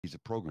He's a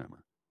programmer.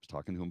 I was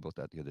talking to him about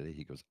that the other day.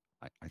 He goes,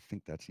 I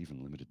think that's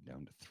even limited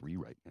down to 3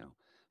 right now.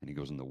 And he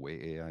goes, in the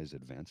way AI is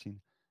advancing,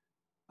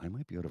 I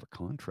might be out of a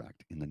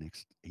contract in the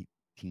next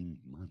 18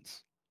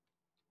 months.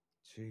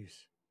 Jeez.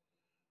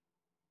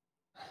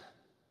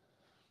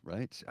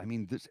 Right? I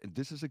mean,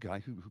 this is a guy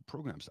who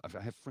programs.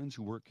 I have friends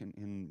who work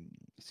in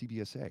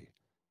CBSA.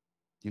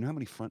 You know how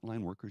many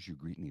frontline workers you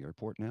greet in the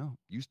airport now?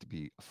 Used to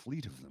be a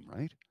fleet of them,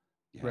 right?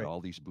 You had Right.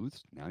 all these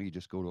booths. Now you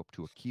just go up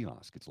to a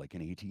kiosk. It's like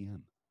an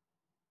ATM,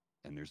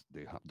 and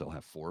they'll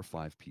have 4 or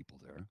 5 people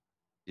there,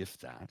 if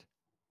that.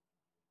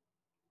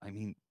 I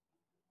mean,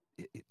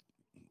 it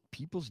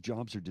people's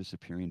jobs are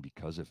disappearing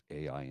because of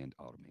AI and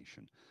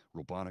automation.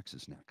 Robotics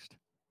is next.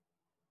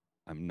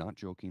 I'm not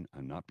joking.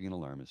 I'm not being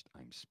alarmist.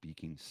 I'm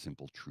speaking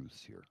simple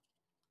truths here.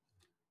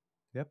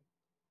 Yep.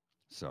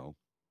 So,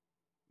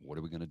 what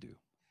are we going to do?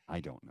 I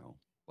don't know.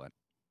 But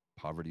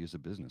poverty is a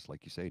business,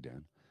 like you say,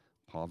 Dan.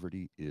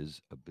 Poverty is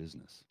a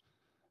business.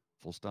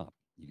 Full stop.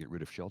 You get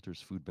rid of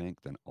shelters, food bank,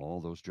 then all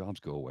those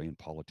jobs go away, and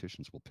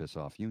politicians will piss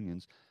off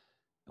unions.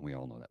 And we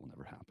all know that will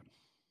never happen.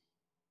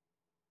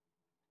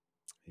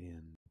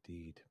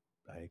 Indeed.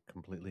 I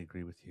completely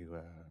agree with you,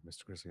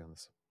 Mr. Grizzly, on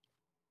this.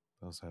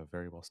 That was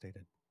very well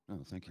stated.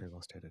 Oh, thank you. Very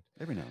well stated.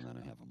 Every now and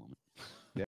then I have a moment. Yeah.